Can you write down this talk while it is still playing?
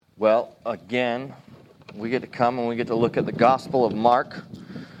Well, again, we get to come and we get to look at the Gospel of Mark.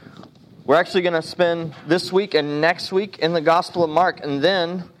 We're actually going to spend this week and next week in the Gospel of Mark, and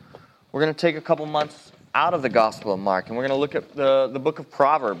then we're going to take a couple months out of the Gospel of Mark, and we're going to look at the book of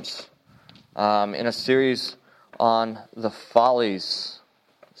Proverbs in a series on the follies,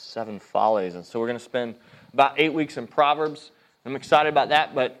 7 follies. And so we're going to spend about 8 weeks in Proverbs. I'm excited about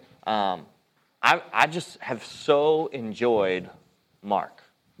that, but I just have so enjoyed Mark.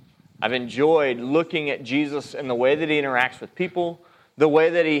 I've enjoyed looking at Jesus and the way that he interacts with people, the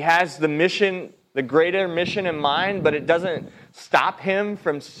way that he has the mission, the greater mission in mind, but it doesn't stop him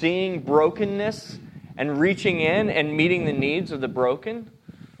from seeing brokenness and reaching in and meeting the needs of the broken.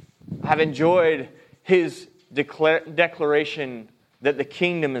 I've enjoyed his declaration that the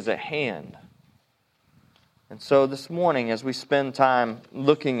kingdom is at hand. And so this morning, as we spend time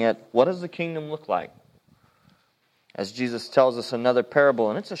looking at what does the kingdom look like, as Jesus tells us another parable,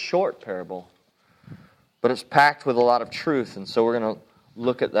 and it's a short parable, but it's packed with a lot of truth, and so we're going to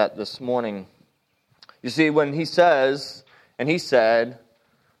look at that this morning. You see, when he says, and he said,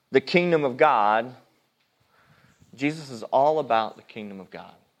 the kingdom of God, Jesus is all about the kingdom of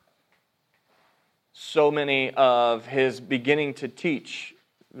God. So many of his beginning to teach,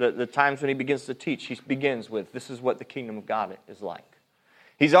 the times when he begins to teach, he begins with, this is what the kingdom of God is like.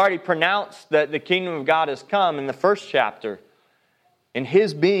 He's already pronounced that the kingdom of God has come in the first chapter. In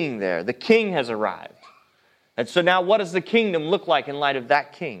his being there, the king has arrived. And so now what does the kingdom look like in light of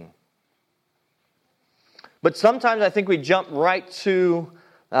that king? But sometimes I think we jump right to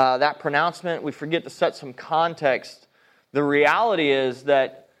that pronouncement. We forget to set some context. The reality is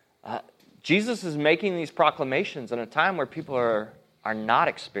that Jesus is making these proclamations in a time where people are not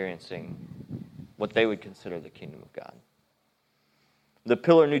experiencing what they would consider the kingdom of God. The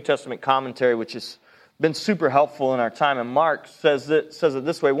Pillar New Testament commentary, which has been super helpful in our time in Mark, says it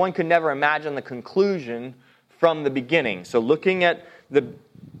this way: one could never imagine the conclusion from the beginning. So looking at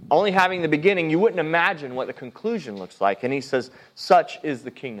only having the beginning, you wouldn't imagine what the conclusion looks like. And he says, such is the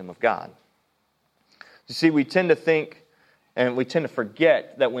kingdom of God. You see, we tend to think and we tend to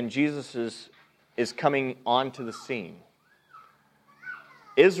forget that when Jesus is coming onto the scene,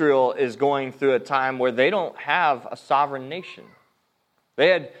 Israel is going through a time where they don't have a sovereign nation.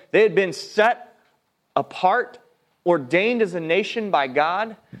 They had been set apart, ordained as a nation by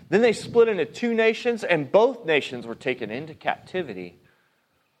God. Then they split into 2 nations, and both nations were taken into captivity.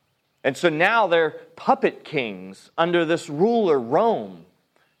 And so now they're puppet kings under this ruler, Rome,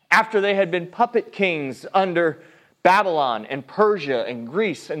 after they had been puppet kings under Babylon and Persia and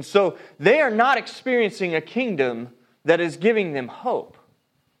Greece. And so they are not experiencing a kingdom that is giving them hope.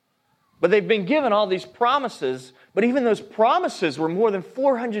 But they've been given all these promises, but even those promises were more than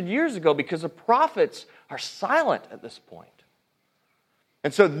 400 years ago because the prophets are silent at this point.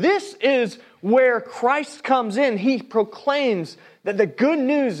 And so this is where Christ comes in. He proclaims that the good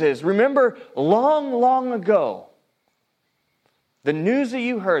news is, remember, long, long ago, the news that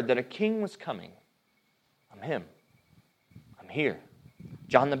you heard that a king was coming. I'm him. I'm here.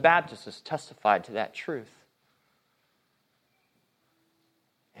 John the Baptist has testified to that truth.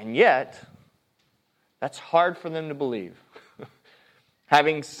 And yet, that's hard for them to believe.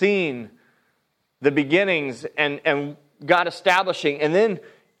 Having seen the beginnings and God establishing, and then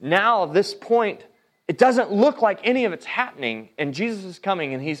now at this point, it doesn't look like any of it's happening, and Jesus is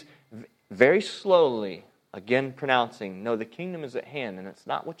coming, and he's very slowly, again pronouncing, no, the kingdom is at hand, and it's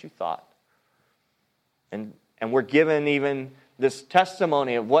not what you thought. And we're given even this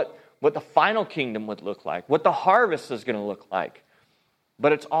testimony of what the final kingdom would look like, what the harvest is going to look like.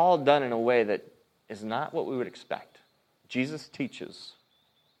 But it's all done in a way that is not what we would expect. Jesus teaches.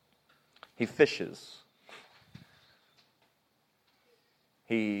 He fishes.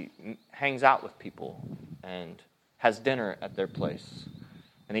 He hangs out with people and has dinner at their place.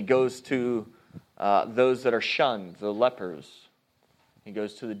 And he goes to those that are shunned, the lepers. He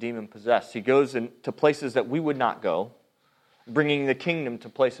goes to the demon-possessed. He goes to places that we would not go, bringing the kingdom to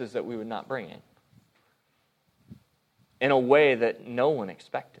places that we would not bring it, in a way that no one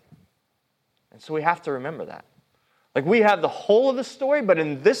expected. And so we have to remember that. Like, we have the whole of the story, but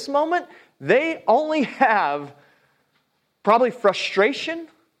in this moment, they only have probably frustration,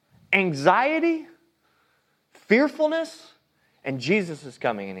 anxiety, fearfulness, and Jesus is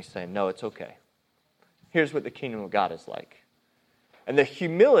coming and he's saying, no, it's okay. Here's what the kingdom of God is like. And the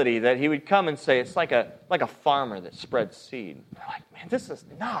humility that he would come and say, it's like a farmer that spreads seed. They're like, man, this is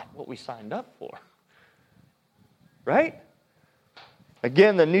not what we signed up for. Right?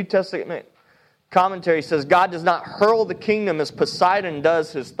 Again, the New Testament commentary says God does not hurl the kingdom as Poseidon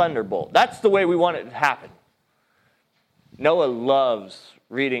does his thunderbolt. That's the way we want it to happen. Noah loves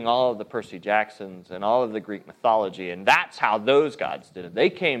reading all of the Percy Jacksons and all of the Greek mythology, and that's how those gods did it.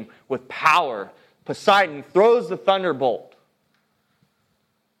 They came with power. Poseidon throws the thunderbolt.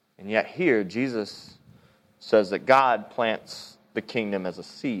 And yet here, Jesus says that God plants the kingdom as a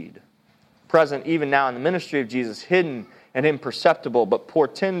seed. Present even now in the ministry of Jesus, hidden and imperceptible, but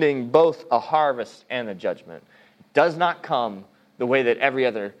portending both a harvest and a judgment. It does not come the way that every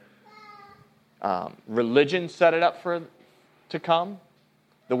other religion set it up to come.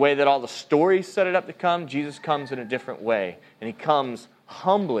 The way that all the stories set it up to come. Jesus comes in a different way. And he comes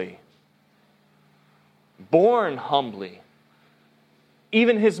humbly. Born humbly.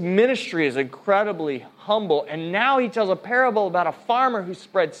 Even his ministry is incredibly humble. And now he tells a parable about a farmer who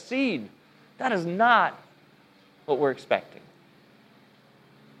spread seed. That is not what we're expecting.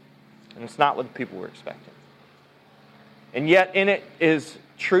 And it's not what the people were expecting. And yet in it is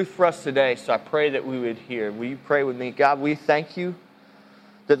truth for us today. So I pray that we would hear. Will you pray with me? God, we thank you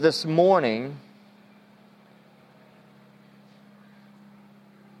that this morning,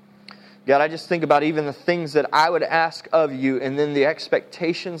 God, I just think about even the things that I would ask of you and then the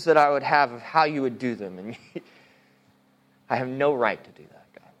expectations that I would have of how you would do them. And I have no right to do that,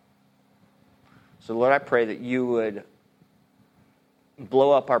 God. So Lord, I pray that you would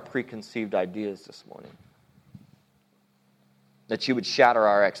blow up our preconceived ideas this morning. That you would shatter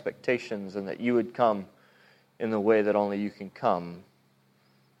our expectations and that you would come in the way that only you can come.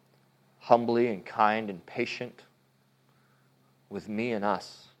 Humbly and kind and patient with me and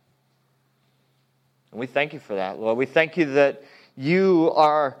us. And we thank you for that, Lord. We thank you that you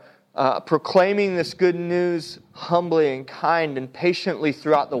are proclaiming this good news humbly and kind and patiently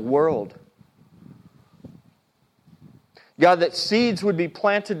throughout the world. God, that seeds would be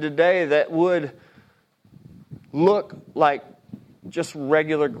planted today that would look like just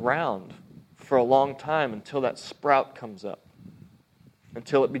regular ground for a long time until that sprout comes up,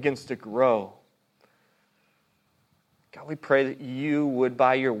 until it begins to grow. God, we pray that you would,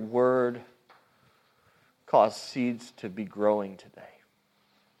 by your word, cause seeds to be growing today.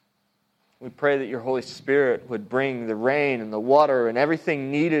 We pray that your Holy Spirit would bring the rain and the water and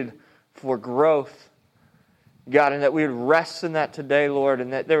everything needed for growth, God, and that we would rest in that today, Lord,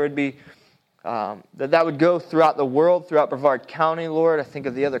 and that there would be that would go throughout the world, throughout Brevard County, Lord. I think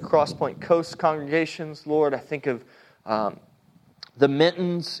of the other Crosspoint Coast congregations, Lord. I think of the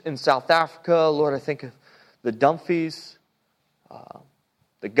Mittens in South Africa, Lord. I think of the Dumfies,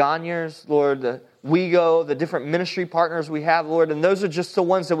 the Ganyers, Lord, the WeGo, the different ministry partners we have, Lord. And those are just the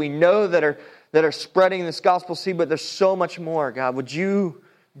ones that we know that are spreading this gospel seed, but there's so much more, God. Would you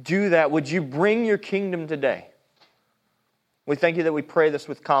do that? Would you bring your kingdom today? We thank you that we pray this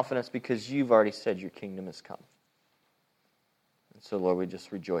with confidence because you've already said your kingdom has come. And so, Lord, we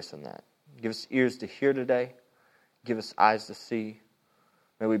just rejoice in that. Give us ears to hear today. Give us eyes to see.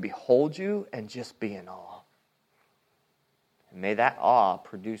 May we behold you and just be in awe. And may that awe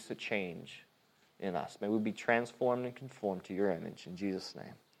produce a change in us. May we be transformed and conformed to your image. In Jesus'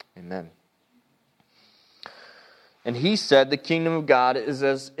 name, amen. And he said, the kingdom of God is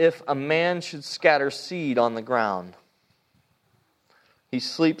as if a man should scatter seed on the ground. He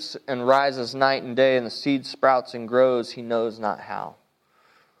sleeps and rises night and day, and the seed sprouts and grows, he knows not how.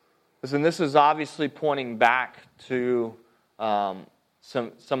 Listen, this is obviously pointing back to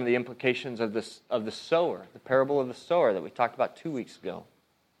some of the implications of the sower, the parable of the sower that we talked about 2 weeks ago.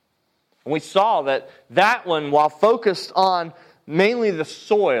 And we saw that one, while focused on mainly the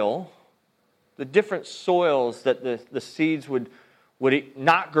soil, the different soils that the seeds would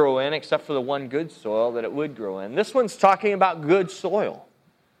not grow in, except for the one good soil that it would grow in. This one's talking about good soil.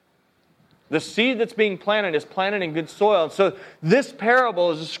 The seed that's being planted is planted in good soil. And so this parable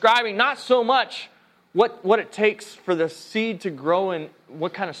is describing not so much what it takes for the seed to grow in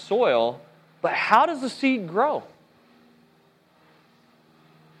what kind of soil, but how does the seed grow?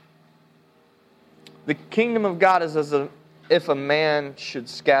 The kingdom of God is as if a man should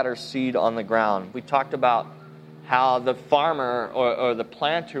scatter seed on the ground. We talked about how the farmer or the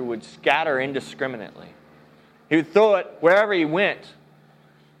planter would scatter indiscriminately. He would throw it wherever he went.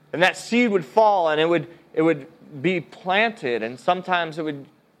 And that seed would fall and it would be planted. And sometimes it would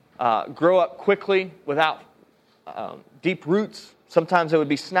grow up quickly without deep roots. Sometimes it would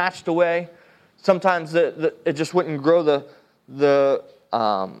be snatched away. Sometimes it just wouldn't grow. The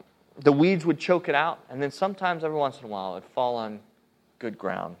weeds would choke it out. And then sometimes every once in a while it would fall on good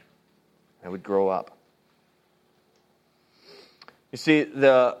ground. And it would grow up. You see,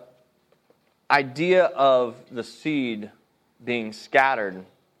 the idea of the seed being scattered,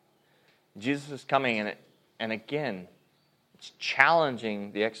 Jesus is coming in it, and again, it's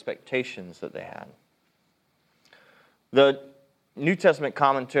challenging the expectations that they had. The New Testament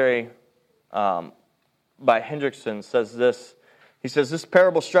commentary by Hendrickson says this. He says, this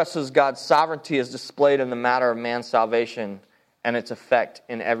parable stresses God's sovereignty as displayed in the matter of man's salvation and its effect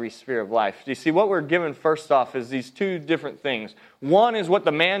in every sphere of life. Do you see what we're given first off is these two different things. One is what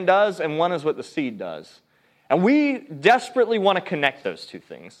the man does, and one is what the seed does. And we desperately want to connect those two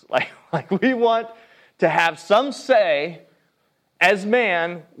things. Like we want to have some say as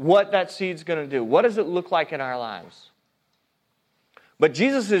man what that seed's going to do. What does it look like in our lives? But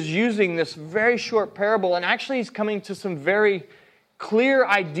Jesus is using this very short parable, and actually he's coming to some very clear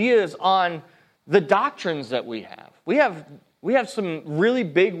ideas on the doctrines that we have. We have some really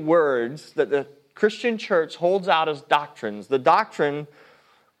big words that the Christian church holds out as doctrines. The doctrine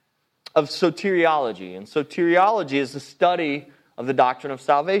of soteriology. And soteriology is the study of the doctrine of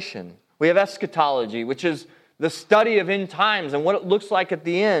salvation. We have eschatology, which is the study of end times and what it looks like at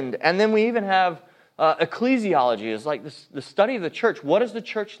the end. And then we even have ecclesiology, is like the study of the church. What does the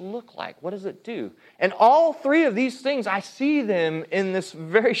church look like? What does it do? And all three of these things, I see them in this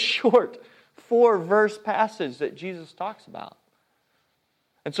very short 4-verse passage that Jesus talks about.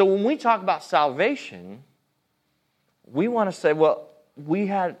 And so when we talk about salvation, we want to say, well, we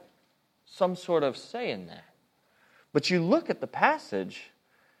had some sort of say in that. But you look at the passage,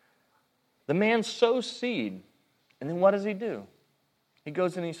 the man sows seed, and then what does he do? He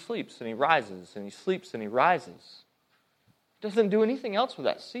goes and he sleeps and he rises, and he sleeps and he rises. Doesn't do anything else with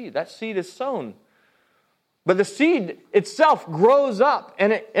that seed. That seed is sown. But the seed itself grows up,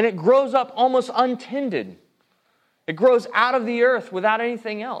 and it grows up almost untended. It grows out of the earth without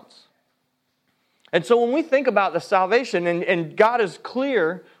anything else. And so when we think about the salvation, and God is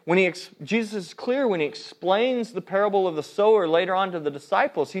clear, Jesus is clear when he explains the parable of the sower later on to the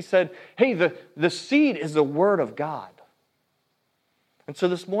disciples. He said, hey, the seed is the Word of God. And so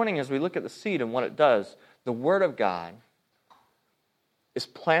this morning, as we look at the seed and what it does, the Word of God is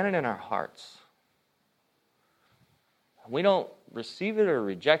planted in our hearts. We don't receive it or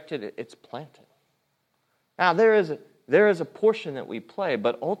reject it, it's planted. Now, there is a portion that we play,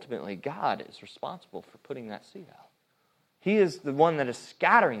 but ultimately God is responsible for putting that seed out. He is the one that is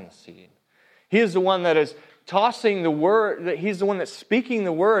scattering the seed. He is the one that is tossing the word, he's the one that's speaking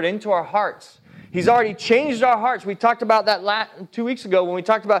the word into our hearts. He's already changed our hearts. We talked about that 2 weeks ago when we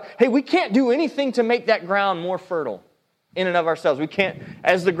talked about, hey, we can't do anything to make that ground more fertile in and of ourselves. We can't,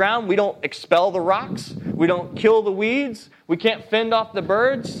 as the ground, we don't expel the rocks. We don't kill the weeds. We can't fend off the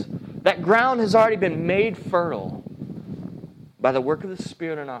birds. That ground has already been made fertile by the work of the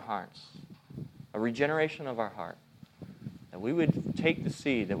Spirit in our hearts, a regeneration of our heart. That we would take the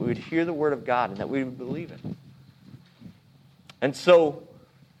seed, that we would hear the Word of God, and that we would believe it. And so,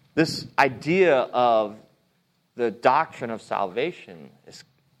 this idea of the doctrine of salvation is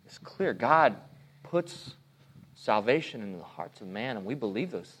clear. God puts salvation into the hearts of man, and we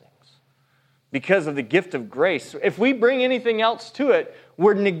believe those things because of the gift of grace. If we bring anything else to it,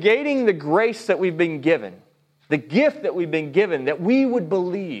 we're negating the grace that we've been given, the gift that we've been given, that we would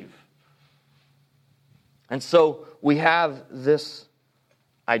believe. And so we have this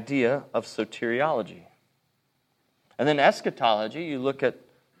idea of soteriology. And then eschatology, you look at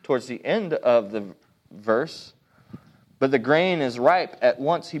towards the end of the verse, but the grain is ripe at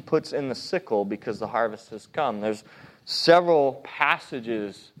once he puts in the sickle because the harvest has come. There's several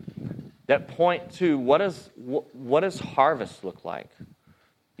passages that point to what does harvest look like.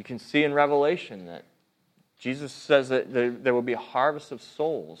 You can see in Revelation that Jesus says that there will be a harvest of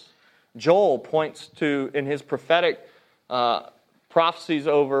souls. Joel points to, in his prophetic prophecies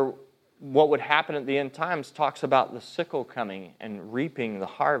over what would happen at the end times, talks about the sickle coming and reaping the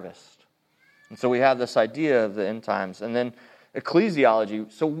harvest. And so we have this idea of the end times. And then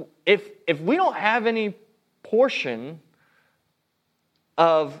ecclesiology. So if we don't have any portion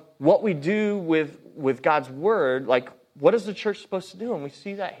of what we do with God's Word, like what is the church supposed to do? And we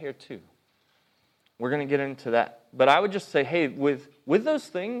see that here too. We're going to get into that. But I would just say, hey, with those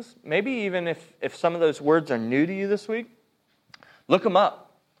things, maybe even if some of those words are new to you this week, look them up.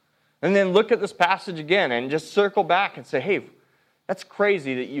 And then look at this passage again and just circle back and say, hey, that's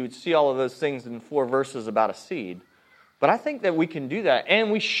crazy that you would see all of those things in 4 verses about a seed. But I think that we can do that,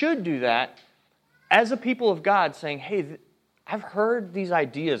 and we should do that as a people of God, saying, hey, I've heard these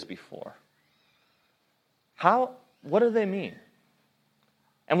ideas before. What do they mean?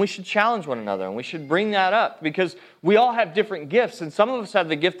 And we should challenge one another, and we should bring that up, because we all have different gifts, and some of us have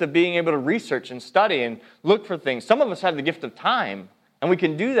the gift of being able to research and study and look for things. Some of us have the gift of time. And we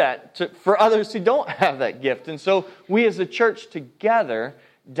can do that for others who don't have that gift. And so we as a church together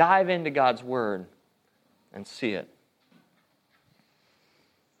dive into God's Word and see it.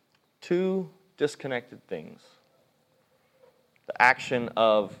 2 disconnected things. the action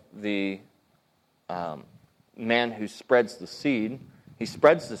of the man who spreads the seed. He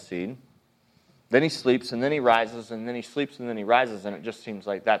spreads the seed, then he sleeps, and then he rises, and then he sleeps, and then he rises, and it just seems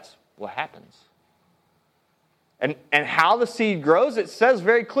like that's what happens. And how the seed grows, it says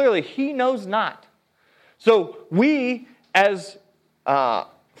very clearly, he knows not. So we, as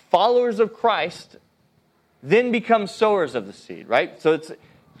followers of Christ, then become sowers of the seed, right? So it's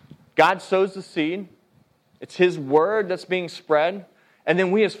God sows the seed. It's His word that's being spread. And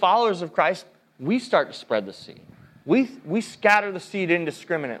then we, as followers of Christ, we start to spread the seed. We scatter the seed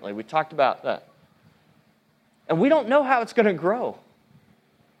indiscriminately. We talked about that. And we don't know how it's going to grow.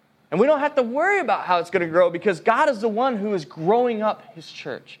 And we don't have to worry about how it's going to grow because God is the one who is growing up His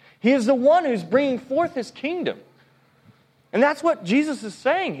church. He is the one who's bringing forth His kingdom. And that's what Jesus is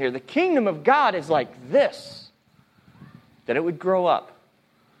saying here. The kingdom of God is like this. That it would grow up.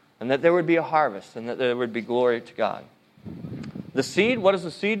 And that there would be a harvest. And that there would be glory to God. The seed, what does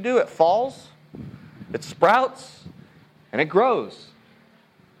the seed do? It falls. It sprouts. And it grows.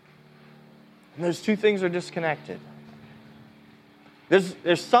 And those two things are disconnected.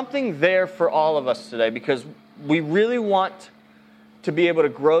 There's something there for all of us today because we really want to be able to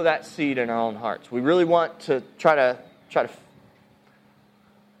grow that seed in our own hearts. We really want to try to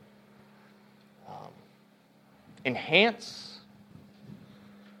enhance,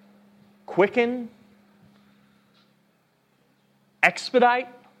 quicken, expedite.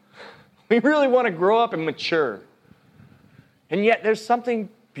 We really want to grow up and mature. And yet there's something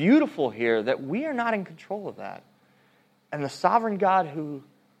beautiful here that we are not in control of that. And the sovereign God who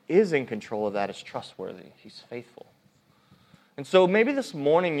is in control of that is trustworthy. He's faithful. And so maybe this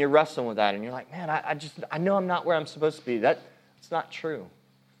morning you're wrestling with that and you're like, man, I know I'm not where I'm supposed to be. That's not true.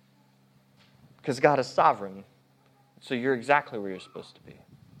 Because God is sovereign. So you're exactly where you're supposed to be.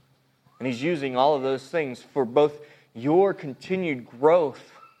 And He's using all of those things for both your continued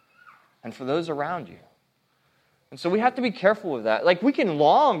growth and for those around you. And so we have to be careful with that. Like we can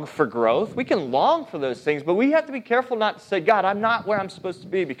long for growth. We can long for those things. But we have to be careful not to say, God, I'm not where I'm supposed to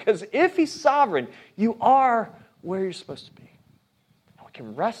be. Because if He's sovereign, you are where you're supposed to be. And we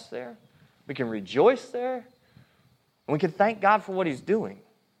can rest there. We can rejoice there. And we can thank God for what He's doing.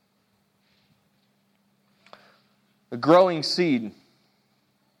 A growing seed.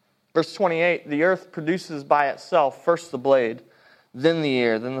 Verse 28, the earth produces by itself first the blade, then the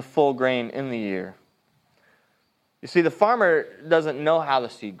ear, then the full grain in the ear. You see, the farmer doesn't know how the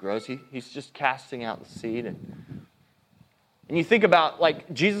seed grows. He's just casting out the seed. And you think about,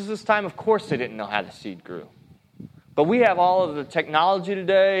 like, Jesus' time, of course they didn't know how the seed grew. But we have all of the technology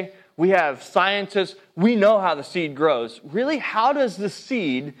today. We have scientists. We know how the seed grows. Really, how does the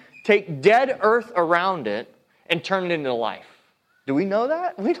seed take dead earth around it and turn it into life? Do we know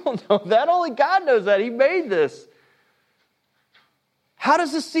that? We don't know that. Only God knows that. He made this. How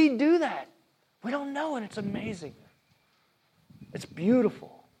does the seed do that? We don't know, and it's amazing. It's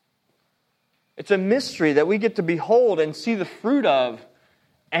beautiful. It's a mystery that we get to behold and see the fruit of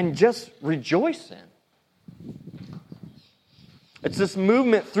and just rejoice in. It's this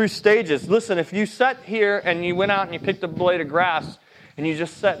movement through stages. Listen, if you sat here and you went out and you picked a blade of grass and you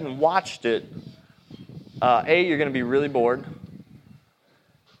just sat and watched it, A, you're going to be really bored.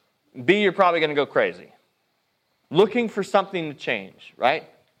 B, you're probably going to go crazy. Looking for something to change, right?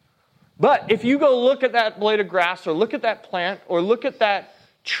 But if you go look at that blade of grass or look at that plant or look at that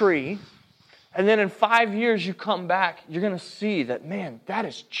tree, and then in 5 years you come back, you're going to see that, man, that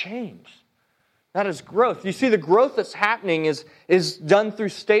has changed. That is growth. You see, the growth that's happening is done through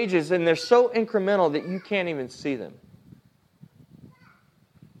stages, and they're so incremental that you can't even see them.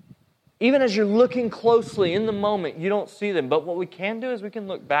 Even as you're looking closely in the moment, you don't see them. But what we can do is we can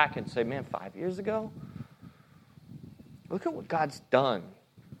look back and say, man, 5 years ago, look at what God's done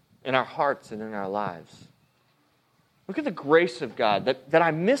in our hearts and in our lives. Look at the grace of God that I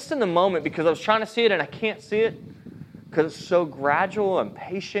missed in the moment because I was trying to see it and I can't see it because it's so gradual and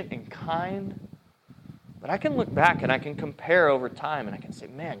patient and kind. But I can look back and I can compare over time and I can say,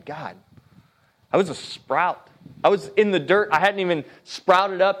 man, God, I was a sprout. I was in the dirt. I hadn't even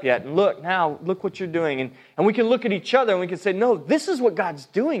sprouted up yet. And look what you're doing. And we can look at each other and we can say, no, this is what God's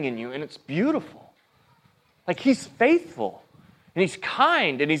doing in you and it's beautiful. Like He's faithful. And He's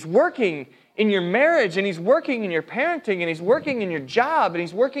kind, and He's working in your marriage, and He's working in your parenting, and He's working in your job, and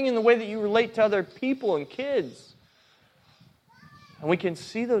He's working in the way that you relate to other people and kids. And we can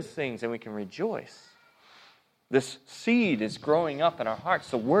see those things, and we can rejoice. This seed is growing up in our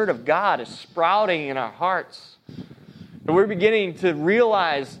hearts. The Word of God is sprouting in our hearts. And we're beginning to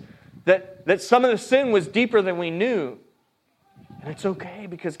realize that some of the sin was deeper than we knew. And it's okay,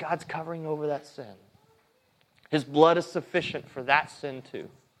 because God's covering over that sin. His blood is sufficient for that sin too.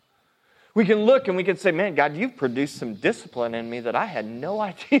 We can look and we can say, man, God, you've produced some discipline in me that I had no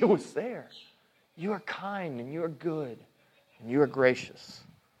idea was there. You are kind and you are good and you are gracious.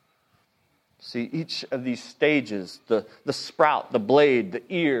 See, each of these stages, the sprout, the blade, the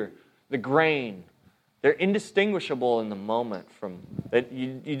ear, the grain, they're indistinguishable in the moment from that.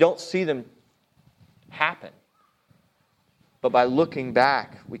 You don't see them happen. But by looking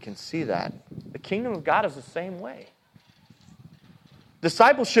back, we can see that. The kingdom of God is the same way.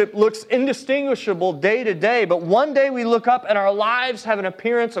 Discipleship looks indistinguishable day to day, but one day we look up and our lives have an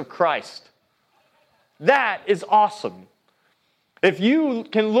appearance of Christ. That is awesome. If you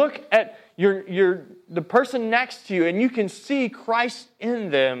can look at the person next to you and you can see Christ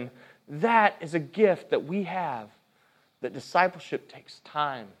in them, that is a gift that we have. That discipleship takes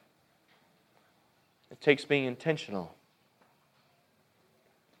time. It takes being intentional.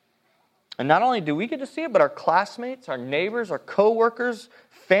 And not only do we get to see it, but our classmates, our neighbors, our co-workers,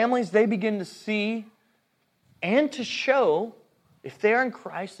 families, they begin to see and to show, if they are in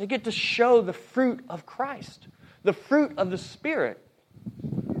Christ, they get to show the fruit of Christ, the fruit of the Spirit.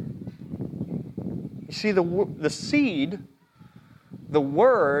 You see, the seed, the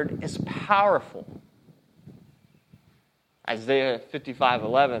word, is powerful. Isaiah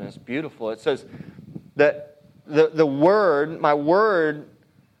 55:11 is beautiful. It says that the word, my word,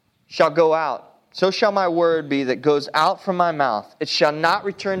 shall go out. So shall my word be that goes out from my mouth. It shall not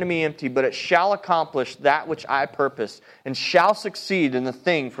return to me empty, but it shall accomplish that which I purpose, and shall succeed in the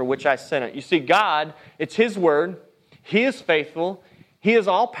thing for which I sent it. You see, God, it's His word. He is faithful. He is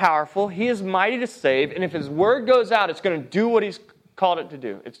all-powerful. He is mighty to save. And if His word goes out, it's going to do what He's called it to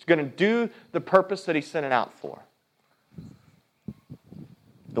do. It's going to do the purpose that He sent it out for.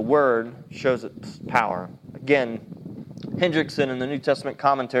 The word shows its power. Again, Hendrickson in the New Testament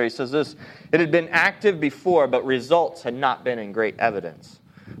commentary says this: it had been active before, but results had not been in great evidence.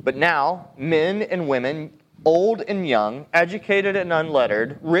 But now, men and women, old and young, educated and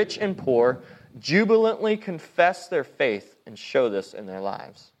unlettered, rich and poor, jubilantly confess their faith and show this in their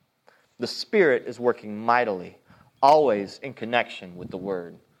lives. The Spirit is working mightily, always in connection with the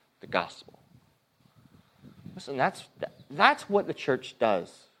Word, the gospel. Listen, that's what the church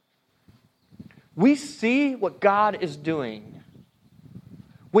does. We see what God is doing.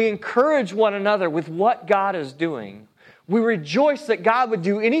 We encourage one another with what God is doing. We rejoice that God would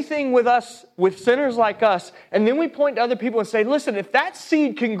do anything with us, with sinners like us, and then we point to other people and say, listen, if that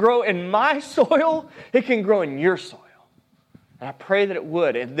seed can grow in my soil, it can grow in your soil. And I pray that it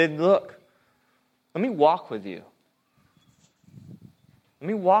would. And then look, let me walk with you. Let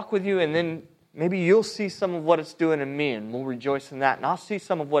me walk with you, and then maybe you'll see some of what it's doing in me, and we'll rejoice in that. And I'll see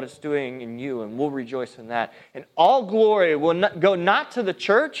some of what it's doing in you, and we'll rejoice in that. And all glory will go not to the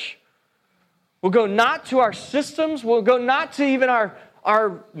church, will go not to our systems, will go not to even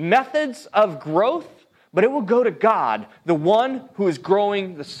our methods of growth, but it will go to God, the one who is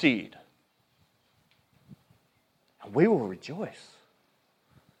growing the seed. And we will rejoice.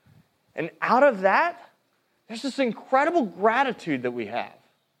 And out of that, there's this incredible gratitude that we have.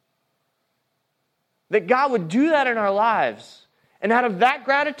 That God would do that in our lives. And out of that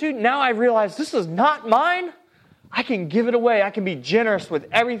gratitude, now I realize this is not mine. I can give it away. I can be generous with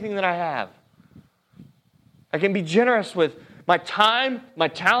everything that I have. I can be generous with my time, my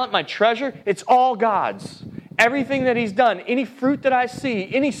talent, my treasure. It's all God's. Everything that He's done, any fruit that I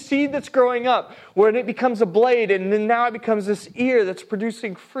see, any seed that's growing up, when it becomes a blade and then now it becomes this ear that's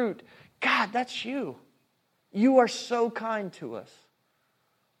producing fruit. God, that's you. You are so kind to us.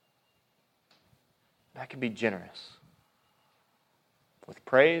 I can be generous with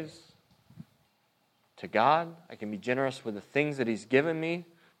praise to God. I can be generous with the things that He's given me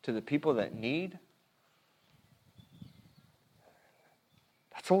to the people that need.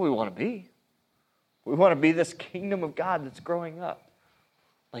 That's what we want to be. We want to be this kingdom of God that's growing up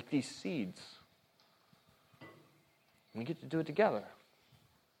like these seeds. We get to do it together.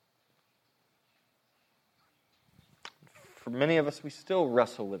 For many of us, we still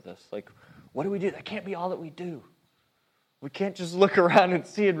wrestle with this. Like, what do we do? That can't be all that we do. We can't just look around and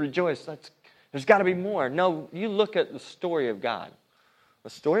see and rejoice. There's got to be more. No, you look at the story of God. The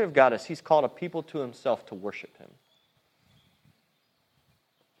story of God is He's called a people to Himself to worship Him.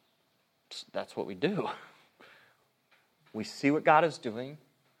 That's what we do. We see what God is doing.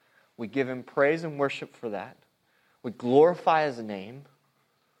 We give Him praise and worship for that. We glorify His name.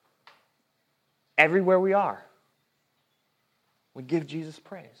 Everywhere we are, we give Jesus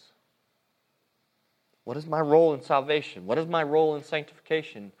praise. What is my role in salvation? What is my role in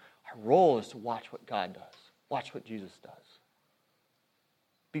sanctification? Our role is to watch what God does. Watch what Jesus does.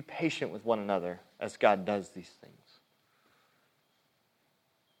 Be patient with one another as God does these things.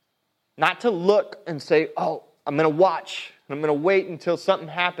 Not to look and say, oh, I'm going to watch, and I'm going to wait until something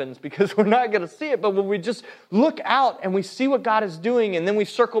happens, because we're not going to see it. But when we just look out and we see what God is doing, and then we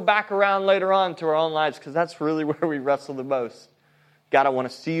circle back around later on to our own lives, because that's really where we wrestle the most. God, I want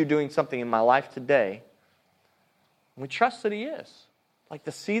to see you doing something in my life today. And we trust that He is. Like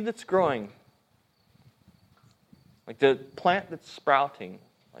the seed that's growing, like the plant that's sprouting,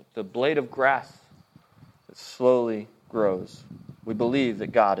 like the blade of grass that slowly grows. We believe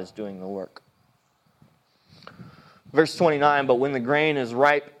that God is doing the work. Verse 29, but when the grain is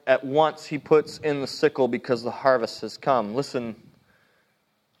ripe, at once He puts in the sickle, because the harvest has come. Listen,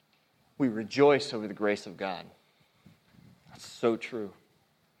 we rejoice over the grace of God. That's so true.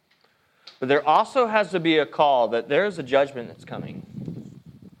 But there also has to be a call that there is a judgment that's coming.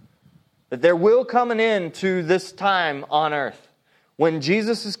 That there will come an end to this time on earth. When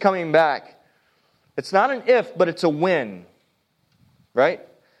Jesus is coming back, it's not an if, but it's a when. Right?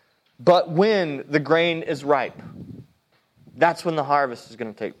 But when the grain is ripe, that's when the harvest is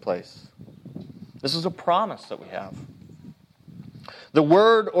going to take place. This is a promise that we have. The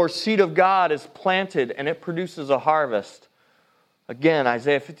word or seed of God is planted and it produces a harvest. Again,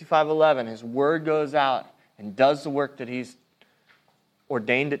 Isaiah 55:11, His word goes out and does the work that He's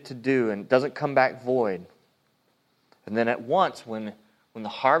ordained it to do, and doesn't come back void. And then at once, when the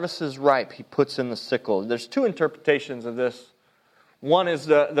harvest is ripe, He puts in the sickle. There's two interpretations of this. One is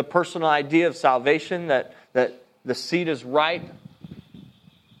the personal idea of salvation, that the seed is ripe,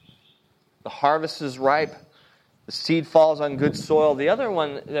 the harvest is ripe, the seed falls on good soil. The other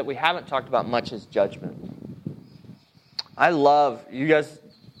one that we haven't talked about much is judgment. I love, you guys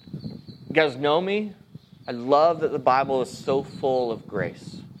know me, I love that the Bible is so full of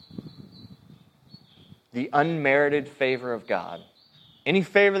grace. The unmerited favor of God. Any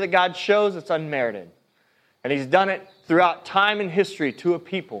favor that God shows, it's unmerited. And He's done it throughout time and history to a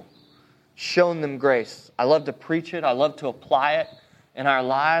people, shown them grace. I love to preach it. I love to apply it in our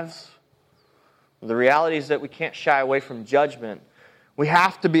lives. The reality is that we can't shy away from judgment. We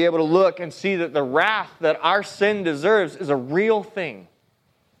have to be able to look and see that the wrath that our sin deserves is a real thing.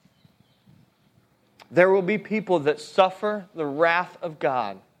 There will be people that suffer the wrath of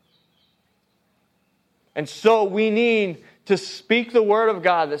God. And so we need to speak the word of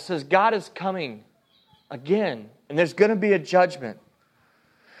God that says God is coming again, and there's going to be a judgment.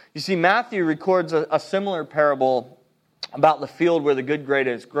 You see, Matthew records a similar parable about the field where the good grain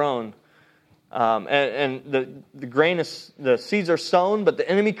is grown. And the seeds are sown, but the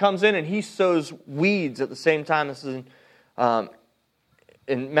enemy comes in and he sows weeds at the same time. This is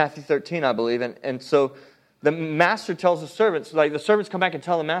in Matthew 13, I believe. And so the master tells the servants, like the servants come back and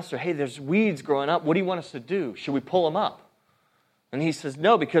tell the master, hey, there's weeds growing up. What do you want us to do? Should we pull them up? And he says,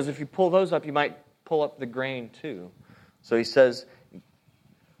 no, because if you pull those up, you might pull up the grain too. So he says,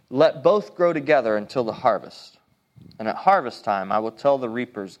 let both grow together until the harvest. And at harvest time, I will tell the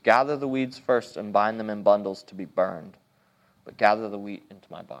reapers, gather the weeds first and bind them in bundles to be burned, but gather the wheat into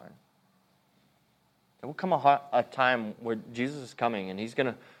my barn. There will come a time where Jesus is coming and He's going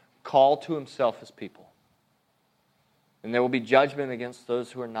to call to Himself His people. And there will be judgment against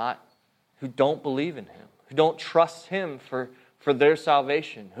those who don't believe in Him, who don't trust Him for their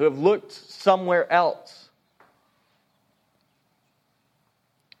salvation, who have looked somewhere else.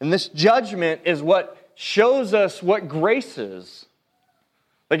 And this judgment is what shows us what grace is.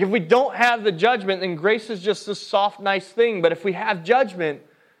 Like if we don't have the judgment, then grace is just this soft, nice thing. But if we have judgment,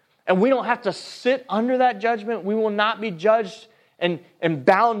 and we don't have to sit under that judgment, we will not be judged and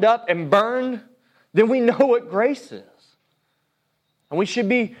bound up and burned, then we know what grace is. And we should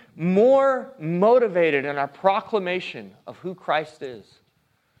be more motivated in our proclamation of who Christ is,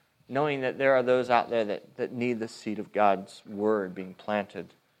 knowing that there are those out there that need the seed of God's word being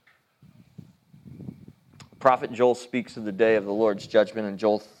planted. Prophet Joel speaks of the day of the Lord's judgment in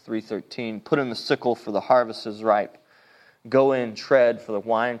Joel 3:13. Put in the sickle, for the harvest is ripe. Go in, tread, for the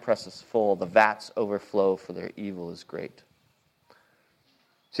winepress is full. The vats overflow, for their evil is great.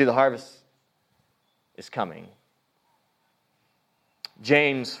 See, the harvest is coming.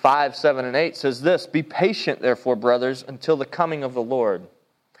 James 5, 7, and 8 says this, be patient, therefore, brothers, until the coming of the Lord.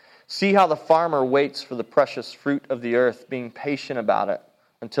 See how the farmer waits for the precious fruit of the earth, being patient about it,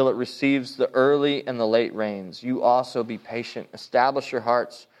 until it receives the early and the late rains. You also be patient. Establish your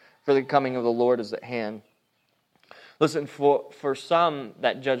hearts, for the coming of the Lord is at hand. Listen, for some,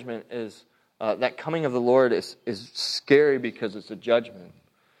 that judgment is, that coming of the Lord is scary because it's a judgment.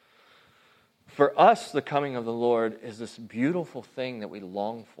 For us, the coming of the Lord is this beautiful thing that we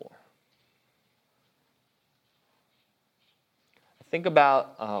long for. Think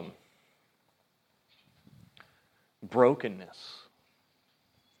about brokenness.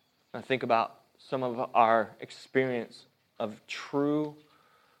 I think about some of our experience of true,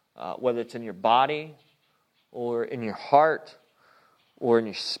 whether it's in your body or in your heart or in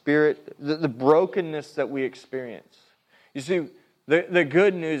your spirit, the brokenness that we experience. You see, the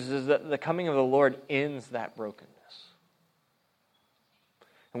good news is that the coming of the Lord ends that brokenness.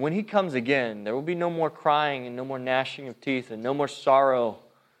 And when He comes again, there will be no more crying and no more gnashing of teeth and no more sorrow,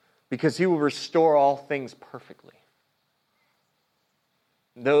 because He will restore all things perfectly.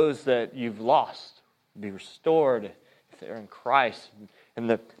 Those that you've lost will be restored if they're in Christ. And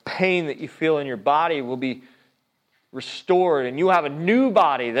the pain that you feel in your body will be restored. And you have a new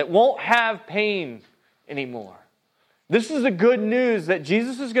body that won't have pain anymore. This is the good news that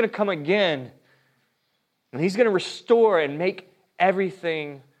Jesus is going to come again. And He's going to restore and make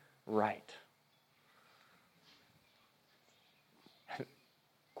everything right.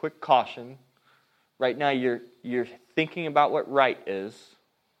 Quick caution. Right now you're thinking about what right is.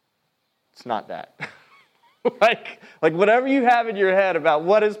 It's not that. like whatever you have in your head about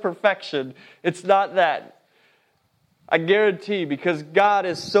what is perfection, it's not that. I guarantee, because God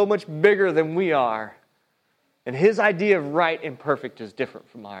is so much bigger than we are, and His idea of right and perfect is different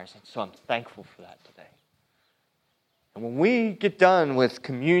from ours. And so I'm thankful for that today. And when we get done with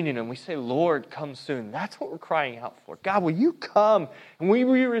communion and we say, Lord, come soon, that's what we're crying out for. God, will You come and will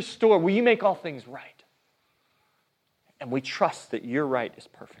You restore? Will You make all things right? And we trust that Your right is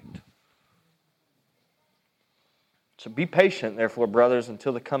perfect. So be patient, therefore, brothers,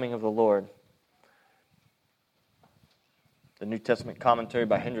 until the coming of the Lord. The New Testament commentary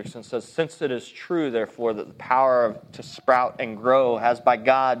by Hendrickson says, since it is true, therefore, that the power to sprout and grow has by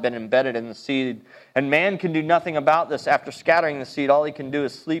God been embedded in the seed, and man can do nothing about this after scattering the seed, all he can do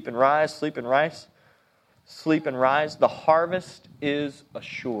is sleep and rise, sleep and rise, sleep and rise. The harvest is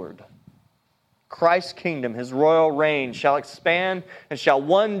assured. Christ's kingdom, His royal reign, shall expand and shall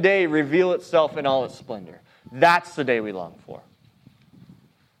one day reveal itself in all its splendor. That's the day we long for.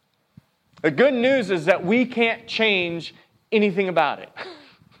 The good news is that we can't change anything about it.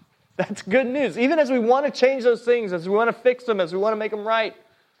 That's good news. Even as we want to change those things, as we want to fix them, as we want to make them right,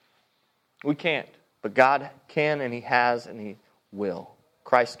 we can't. But God can, and He has, and He will.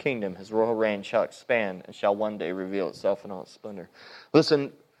 Christ's kingdom, His royal reign, shall expand and shall one day reveal itself in all its splendor.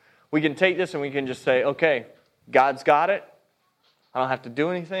 Listen, we can take this and we can just say, okay, God's got it. I don't have to do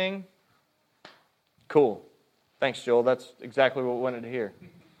anything. Cool. Thanks, Joel. That's exactly what we wanted to hear.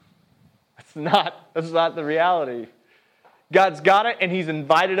 That's not the reality. God's got it, and He's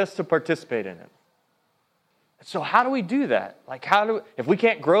invited us to participate in it. So how do we do that? If we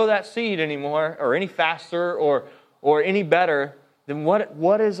can't grow that seed anymore, or any faster, or any better, then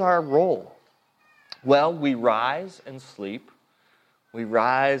what is our role? Well, we rise and sleep. We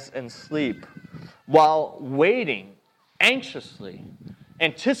rise and sleep while waiting anxiously,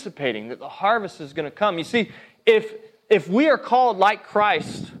 anticipating that the harvest is going to come. You see, if we are called like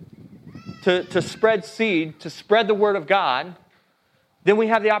Christ to spread seed, to spread the Word of God, then we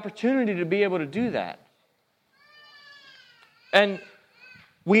have the opportunity to be able to do that. And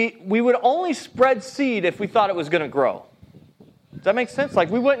we would only spread seed if we thought it was going to grow. Does that make sense?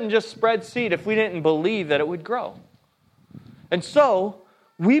 We wouldn't just spread seed if we didn't believe that it would grow. And so,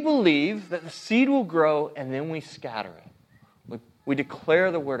 we believe that the seed will grow and then we scatter it. We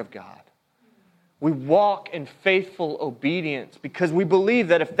declare the Word of God. We walk in faithful obedience because we believe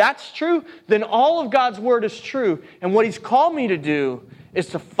that if that's true, then all of God's Word is true. And what He's called me to do is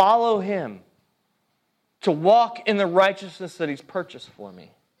to follow Him, to walk in the righteousness that He's purchased for me.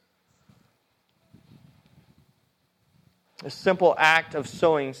 A simple act of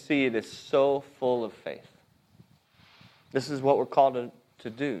sowing seed is so full of faith. This is what we're called to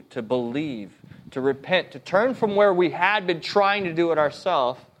do, to believe, to repent, to turn from where we had been trying to do it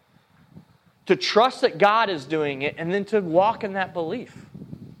ourselves, to trust that God is doing it, and then to walk in that belief.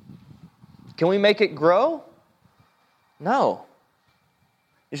 Can we make it grow? No.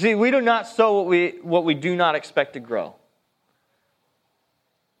 You see, we do not sow what we do not expect to grow.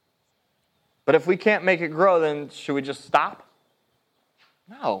 But if we can't make it grow, then should we just stop?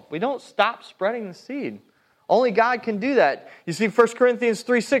 No, we don't stop spreading the seed. Only God can do that. You see, 1 Corinthians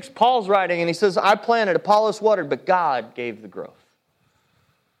 3:6, Paul's writing, and he says, I planted, Apollos watered, but God gave the growth.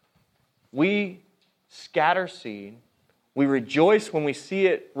 We scatter seed. We rejoice when we see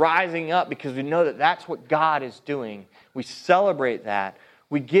it rising up because we know that that's what God is doing. We celebrate that.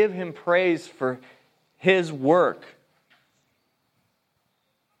 We give Him praise for His work.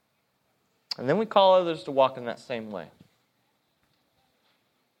 And then we call others to walk in that same way.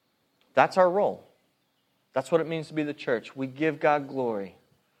 That's our role. That's what it means to be the church. We give God glory.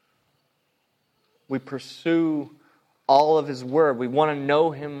 We pursue all of His Word. We want to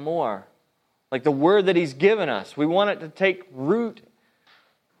know Him more. Like the Word that He's given us. We want it to take root.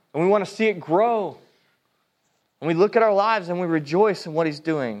 And we want to see it grow. And we look at our lives and we rejoice in what He's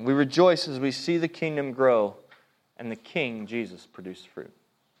doing. We rejoice as we see the kingdom grow and the King, Jesus, produce fruit.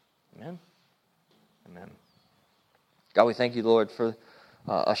 Amen? Amen. God, we thank You, Lord, for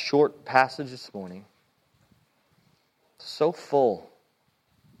a short passage this morning. So full.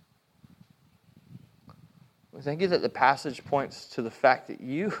 We thank You that the passage points to the fact that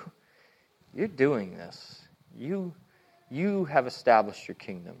You're doing this. You have established Your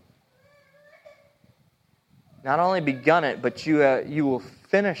kingdom. Not only begun it, but you will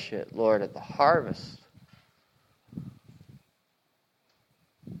finish it, Lord, at the harvest.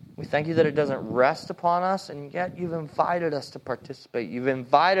 We thank You that it doesn't rest upon us, and yet You've invited us to participate. You've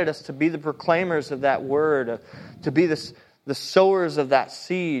invited us to be the proclaimers of that word, to be the sowers of that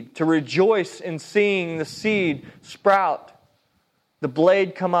seed, to rejoice in seeing the seed sprout, the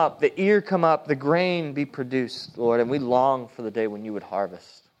blade come up, the ear come up, the grain be produced, Lord. And we long for the day when You would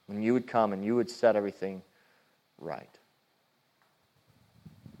harvest, when You would come and You would set everything right.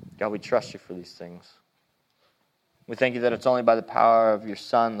 God, we trust You for these things. We thank You that it's only by the power of Your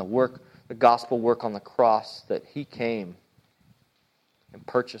Son, the gospel work on the cross, that He came and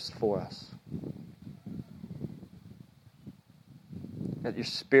purchased for us. That Your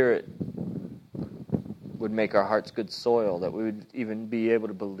Spirit would make our hearts good soil, that we would even be able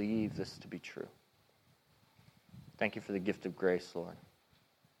to believe this to be true. Thank You for the gift of grace, Lord.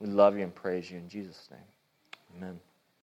 We love You and praise You in Jesus' name. Amen.